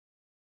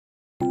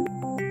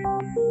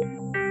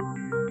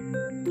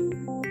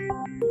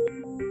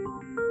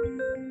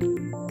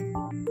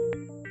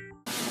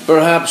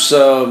Perhaps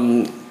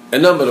a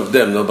number of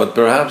them, no? But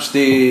perhaps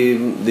the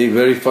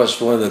very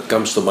first one that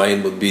comes to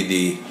mind would be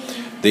the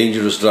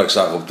Dangerous Drugs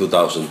Act of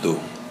 2002.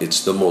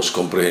 It's the most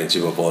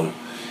comprehensive of all.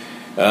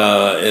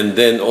 And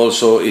then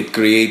also it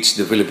creates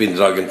the Philippine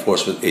Drug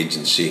Enforcement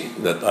Agency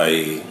that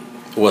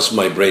was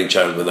my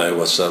brainchild when I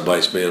was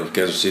Vice Mayor of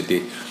Quezon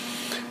City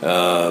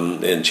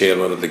and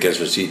Chairman of the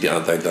Quezon City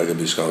Anti-Drug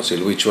Abuse Council,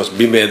 which was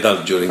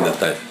bimedal during that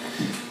time.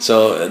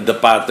 So the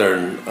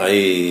pattern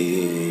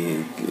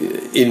I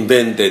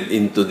invented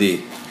into the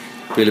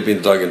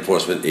Philippine Drug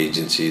Enforcement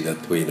Agency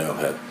that we now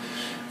have.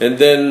 And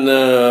then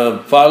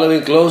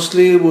following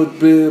closely would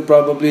be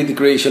probably the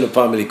creation of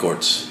family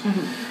courts.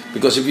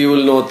 Because if you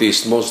will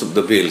notice, most of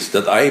the bills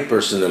that I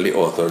personally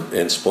authored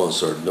and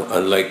sponsored, no,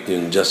 unlike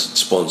just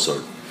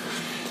sponsored,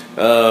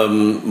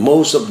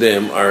 most of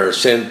them are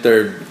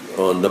centered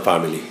on the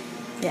family.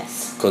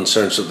 Yes.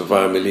 Concerns of the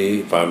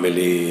family,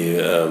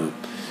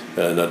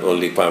 not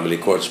only family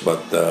courts,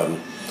 but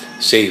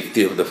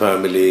safety of the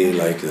family,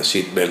 like the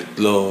seatbelt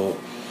law,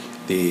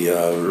 the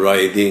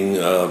riding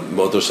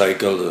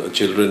motorcycle,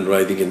 children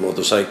riding in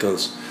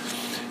motorcycles,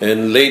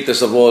 and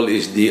latest of all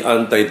is the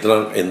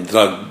anti-drunk and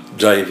drug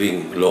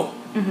driving law.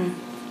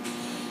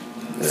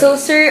 So,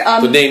 sir,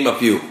 to name a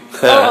few.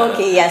 Oh,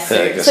 okay, yes,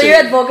 sir. So your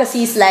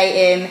advocacies lie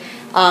in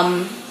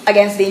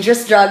against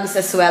dangerous drugs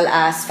as well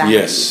as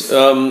families. Yes,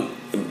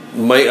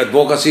 my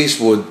advocacies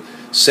would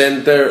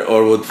center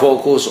or would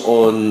focus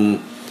on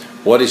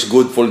what is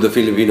good for the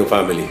Filipino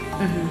family.